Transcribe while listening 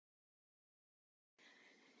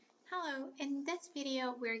Hello, in this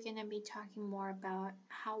video we're going to be talking more about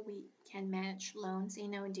how we can manage loans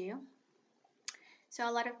in Odoo. So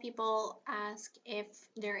a lot of people ask if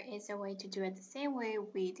there is a way to do it the same way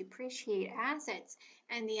we depreciate assets,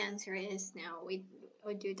 and the answer is no,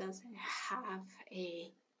 Odoo doesn't have a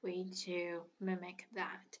way to mimic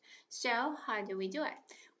that. So how do we do it?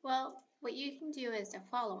 Well, what you can do is the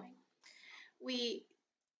following.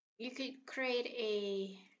 You could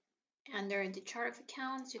create under the chart of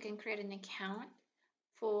accounts, you can create an account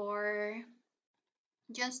for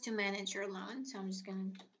just to manage your loan. So I'm just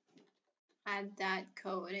going to add that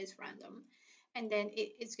code as random. And then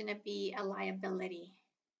it's going to be a liability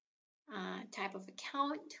type of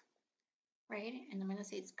account, right? And I'm going to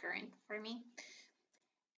say it's current for me.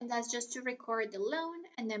 And that's just to record the loan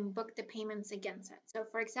and then book the payments against it. So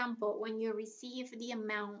for example, when you receive the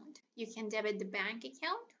amount, you can debit the bank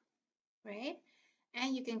account, right?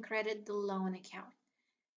 And you can credit the loan account.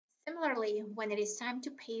 Similarly, when it is time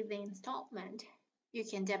to pay the installment, you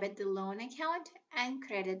can debit the loan account and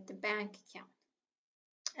credit the bank account.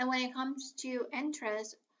 And when it comes to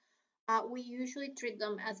interest, we usually treat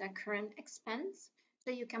them as a current expense.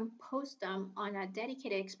 So you can post them on a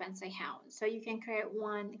dedicated expense account. So you can create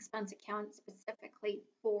one expense account specifically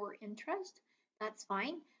for interest. That's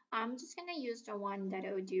fine. I'm just going to use the one that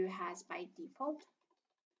Odoo has by default.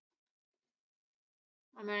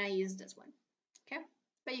 I'm going to use this one. Okay.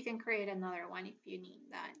 But you can create another one if you need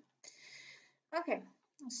that. Okay,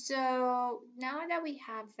 so now that we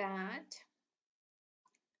have that,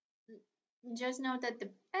 just note that the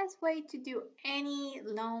best way to do any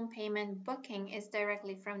loan payment booking is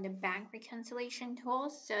directly from the bank reconciliation tool.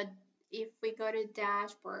 So if we go to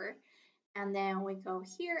dashboard and then we go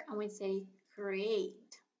here and we say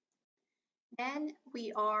create, then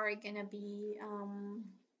we are gonna be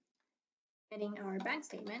getting our bank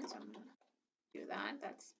statement. So I'm gonna do that,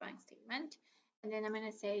 that's bank statement. And then I'm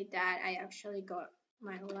gonna say that I actually got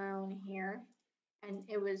my loan here and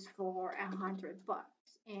it was for $100,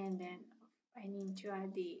 and then I need to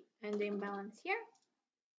add the ending balance here,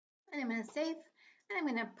 and I'm going to save, and I'm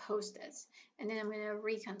going to post this, and then I'm going to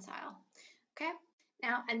reconcile. Okay,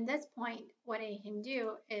 now at this point what I can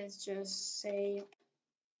do is just say,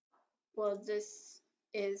 well, this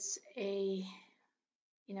is I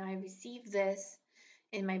received this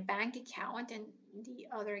in my bank account, and the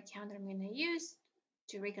other account that I'm going to use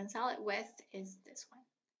to reconcile it with is this one,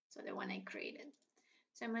 so the one I created.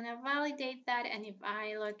 So I'm going to validate that, and if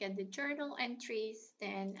I look at the journal entries,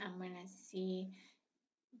 then I'm going to see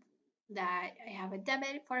that I have a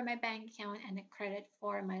debit for my bank account and a credit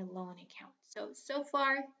for my loan account. So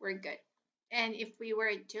far, we're good. And if we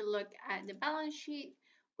were to look at the balance sheet,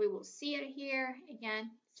 we will see it here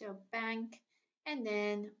again. So bank, and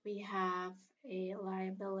then we have a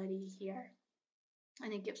liability here,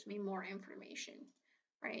 and it gives me more information,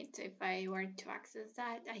 right? So if I were to access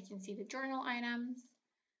that, I can see the journal items,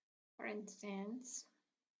 for instance.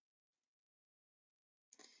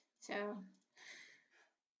 So,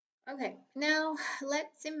 okay, now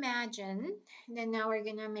let's imagine that now we're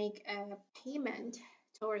gonna make a payment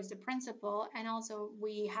towards the principal, and also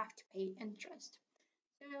we have to pay interest.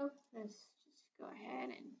 So let's just go ahead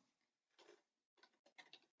and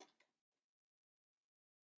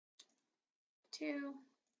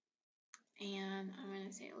and I'm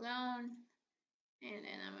gonna say loan, and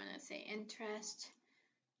then I'm gonna say interest.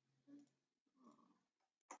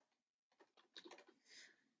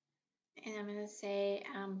 And I'm gonna say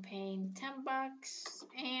I'm paying $10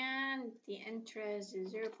 and the interest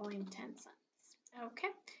is 0.10 cents. Okay,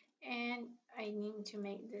 and I need to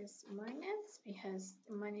make this minus because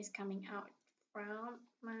the money is coming out from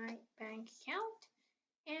my bank account,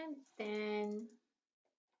 and then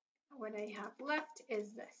what I have left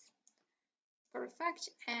is this. Perfect,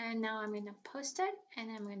 and now I'm gonna post it and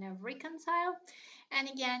I'm gonna reconcile, and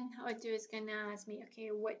again Odoo is gonna ask me,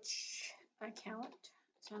 okay, which account?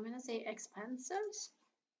 So I'm gonna say expenses,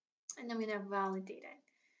 and I'm gonna validate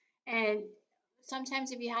it. And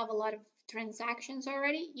sometimes if you have a lot of transactions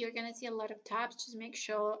already, you're gonna see a lot of tabs. Just make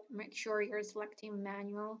sure you're selecting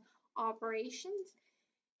manual operations.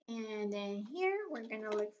 And then here we're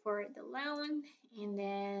gonna look for the loan, and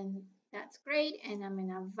then that's great, and I'm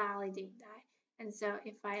gonna validate that. And so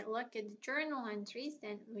if I look at the journal entries,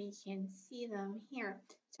 then we can see them here.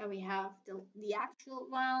 So we have the actual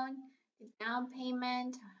loan, the down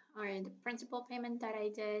payment, or the principal payment that I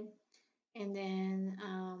did, and then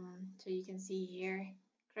so you can see here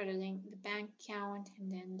crediting the bank account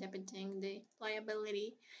and then debiting the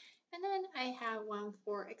liability, and then I have one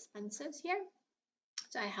for expenses here.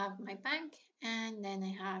 So I have my bank and then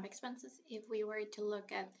I have expenses. If we were to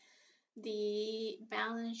look at the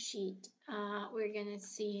balance sheet, we're gonna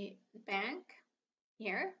see bank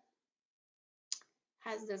here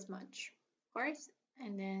has this much, of course,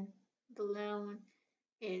 and then the loan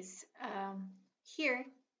is here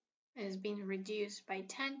is being reduced by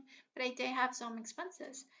 10, but I did have some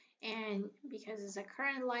expenses. And because it's a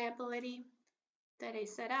current liability that I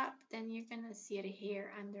set up, then you're gonna see it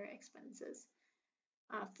here under expenses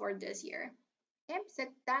for this year. Okay, so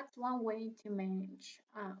that's one way to manage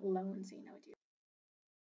loans in Odoo.